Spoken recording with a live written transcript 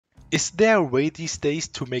Is there a way these days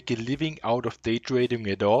to make a living out of day trading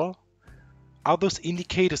at all? Are those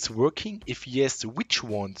indicators working? If yes, which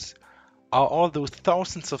ones? Are all those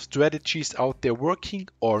thousands of strategies out there working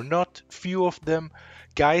or not? Few of them?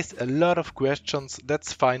 Guys, a lot of questions.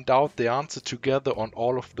 Let's find out the answer together on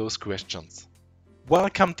all of those questions.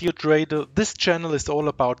 Welcome, dear trader. This channel is all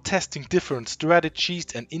about testing different strategies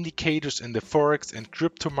and indicators in the Forex and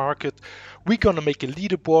crypto market. We're gonna make a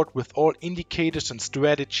leaderboard with all indicators and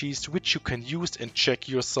strategies which you can use and check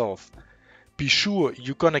yourself. Be sure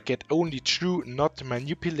you're gonna get only true, not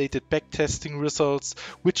manipulated backtesting results,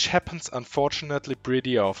 which happens unfortunately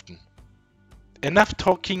pretty often. Enough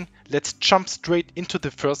talking, let's jump straight into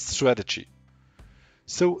the first strategy.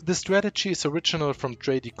 So the strategy is original from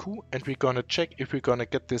TradeIQ and we're gonna check if we're gonna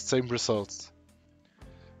get the same results.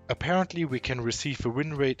 Apparently we can receive a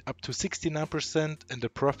win rate up to 69% and a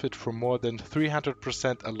profit for more than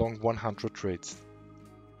 300% along 100 trades.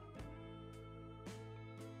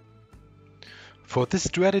 For this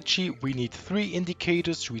strategy we need 3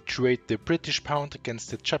 indicators. We trade the British pound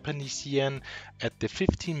against the Japanese yen at the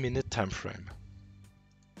 15-minute time frame.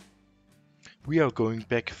 We are going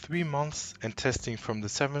back 3 months and testing from the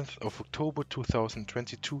 7th of October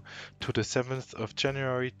 2022 to the 7th of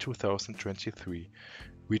January 2023.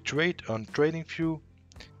 We trade on TradingView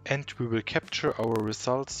and we will capture our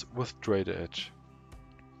results with TraderEdge.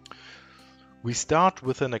 We start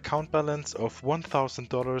with an account balance of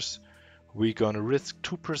 $1,000. We're gonna risk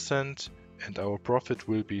 2% and our profit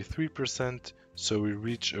will be 3%, so we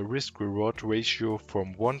reach a risk-reward ratio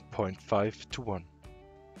from 1.5 to 1.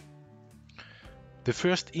 The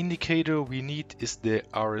first indicator we need is the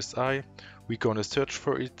RSI. We're gonna search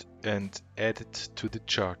for it and add it to the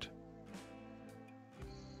chart.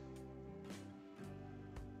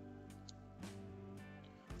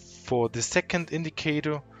 For the second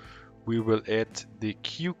indicator, we will add the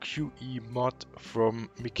QQE mod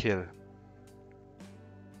from Mikkel.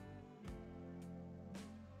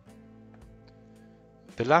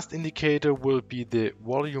 The last indicator will be the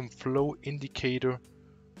volume flow indicator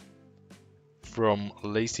from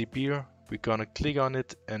Lazy Beer. We're gonna click on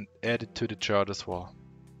it and add it to the chart as well.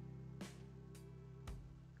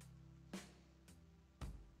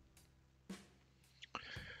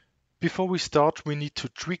 Before we start, we need to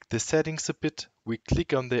tweak the settings a bit. We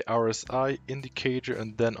click on the RSI indicator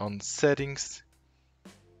and then on settings.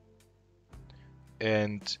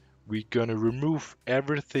 And we're gonna remove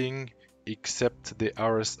everything except the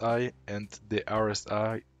RSI and the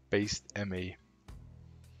RSI based MA.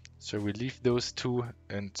 So we leave those two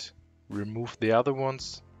and remove the other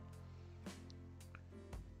ones.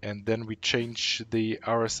 And then we change the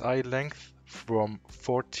RSI length from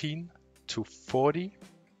 14 to 40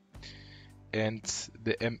 and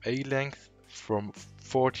the MA length from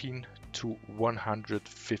 14 to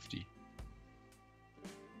 150.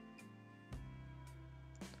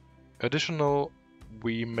 Additional,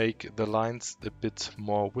 we make the lines a bit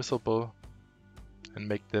more visible and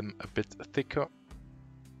make them a bit thicker.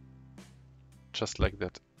 Just like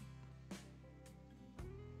that.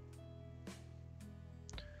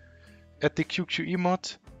 At the QQE mod,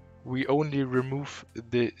 we only remove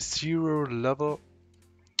the 0 level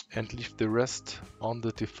and leave the rest on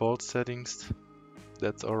the default settings.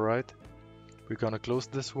 That's alright. We're gonna close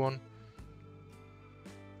this one.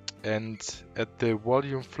 And at the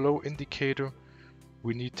volume flow indicator,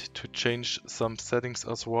 we need to change some settings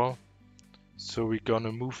as well. So we're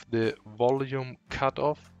gonna move the volume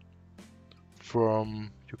cutoff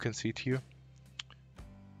from, you can see it here,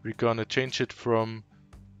 we're gonna change it from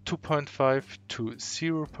 2.5 to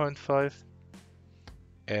 0.5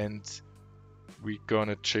 and we're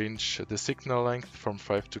gonna change the signal length from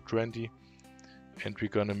 5 to 20 and we're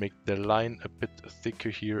gonna make the line a bit thicker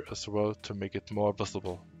here as well to make it more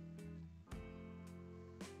visible.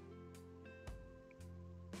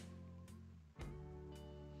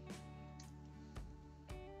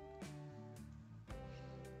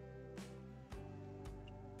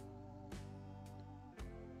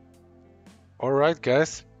 Alright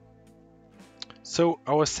guys, so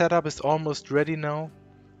our setup is almost ready now.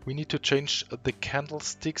 We need to change the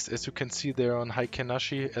candlesticks. As you can see, they're on Heiken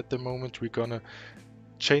Ashi at the moment. We're gonna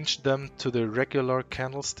change them to the regular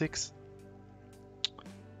candlesticks.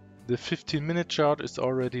 The 15-minute chart is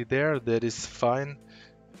already there, that is fine.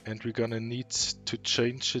 And we're gonna need to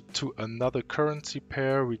change it to another currency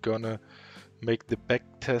pair. We're gonna make the back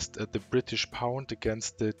test at the British pound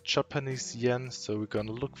against the Japanese yen. So we're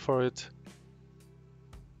gonna look for it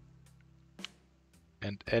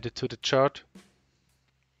and add it to the chart.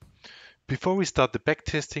 Before we start the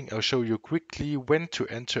backtesting, I'll show you quickly when to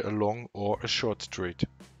enter a long or a short trade.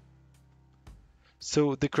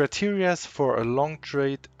 So the criteria for a long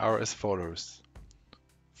trade are as follows.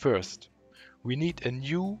 First, we need a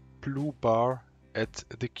new blue bar at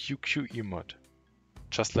the QQE mod,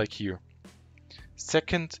 just like here.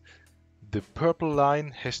 Second, the purple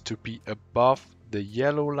line has to be above the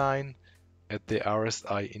yellow line at the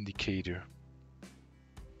RSI indicator.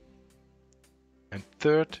 And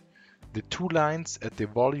third, the two lines at the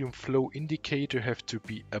volume flow indicator have to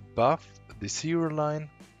be above the zero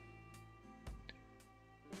line,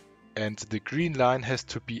 and the green line has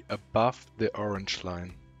to be above the orange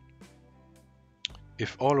line.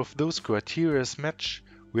 If all of those criteria match,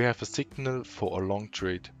 we have a signal for a long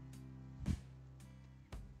trade.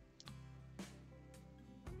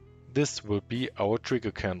 This will be our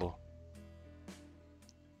trigger candle.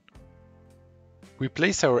 We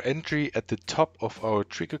place our entry at the top of our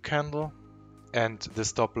trigger candle, and the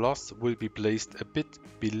stop loss will be placed a bit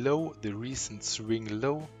below the recent swing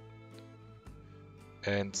low.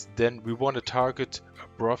 And then we want to target a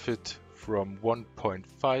profit from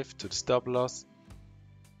 1.5 to the stop loss.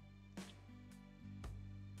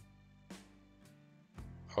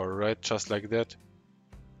 Alright, just like that.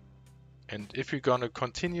 And if we're gonna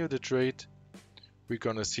continue the trade, we're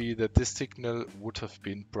gonna see that this signal would have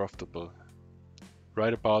been profitable,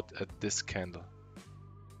 right about at this candle.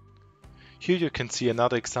 Here you can see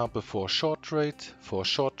another example for a short trade. For a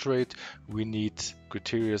short trade, we need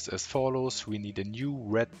criteria as follows. We need a new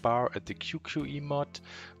red bar at the QQE mod.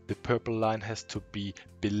 The purple line has to be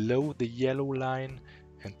below the yellow line,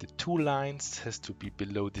 and the two lines has to be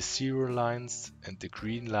below the zero lines, and the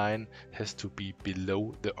green line has to be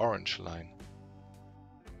below the orange line.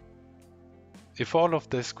 If all of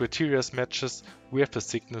these criteria matches, we have a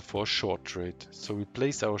signal for a short trade. So we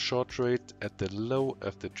place our short trade at the low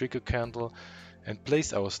of the trigger candle and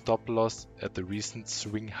place our stop loss at the recent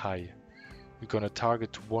swing high. We're gonna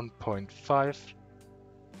target 1.5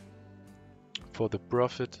 for the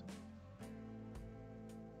profit.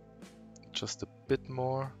 Just a bit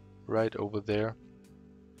more right over there.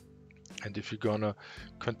 And if you're gonna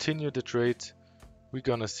continue the trade, we're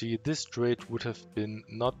gonna see this trade would have been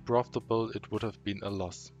not profitable, it would have been a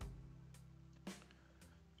loss.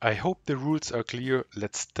 I hope the rules are clear.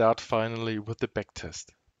 Let's start finally with the backtest.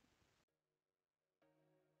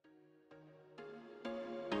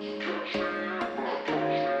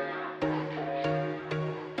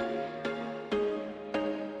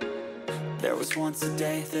 There was once a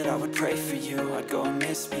day that I would pray for you. I'd go and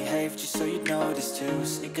misbehave just so you'd notice too.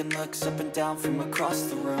 Sneaking looks up and down from across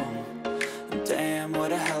the room. Damn,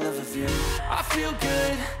 what a hell of a view. I feel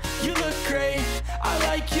good, you look great. I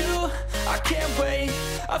like you, I can't wait.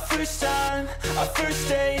 A first time, a first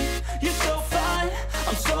date. You're so fine,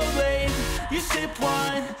 I'm so late. You sip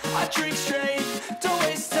wine, I drink straight. Don't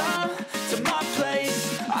waste time to my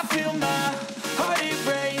place. I feel my heart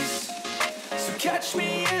erase. So catch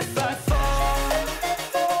me if I fall.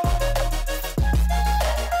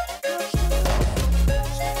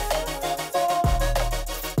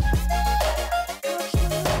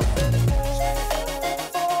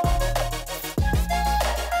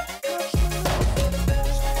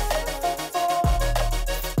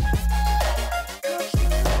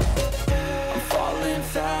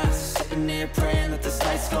 Praying that this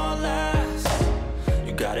night's gonna last.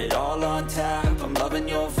 You got it all on tap. I'm loving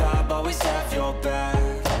your vibe, always have your back.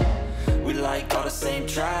 We like all the same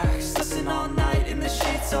tracks. Listen all night in the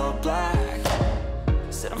sheets all black.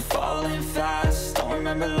 Said I'm falling fast. Don't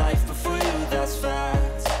remember life before you, that's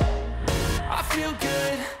fact. I feel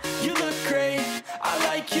good, you look great. I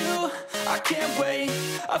like you, I can't wait.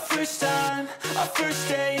 A first time, a first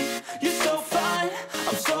date. You're so fine,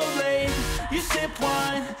 I'm so late. You sip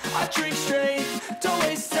wine, I drink straight. Don't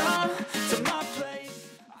waste time to my place.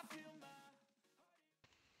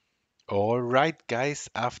 Alright guys,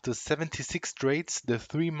 after 76 trades, the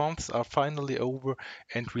 3 months are finally over,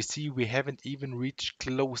 and we see we haven't even reached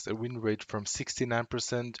close a win rate from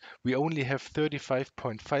 69%. We only have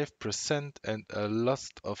 35.5% and a loss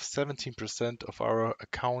of 17% of our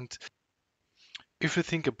account. If you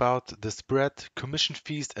think about the spread, commission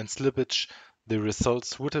fees and slippage, the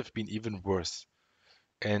results would have been even worse.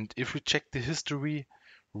 And if we check the history,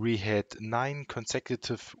 we had 9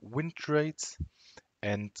 consecutive win trades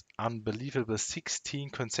and unbelievable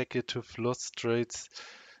 16 consecutive loss trades.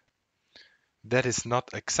 That is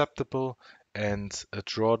not acceptable, and a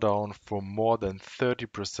drawdown for more than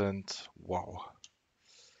 30%. Wow.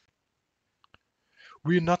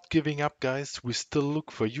 We're not giving up, guys. We still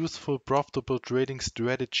look for useful, profitable trading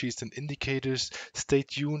strategies and indicators. Stay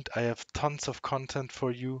tuned. I have tons of content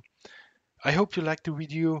for you. I hope you liked the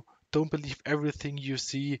video. Don't believe everything you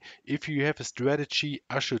see. If you have a strategy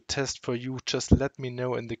I should test for you, just let me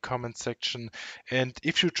know in the comment section. And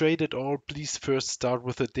if you trade at all, please first start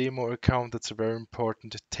with a demo account. That's very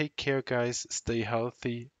important. Take care, guys. Stay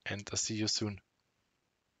healthy, and I'll see you soon.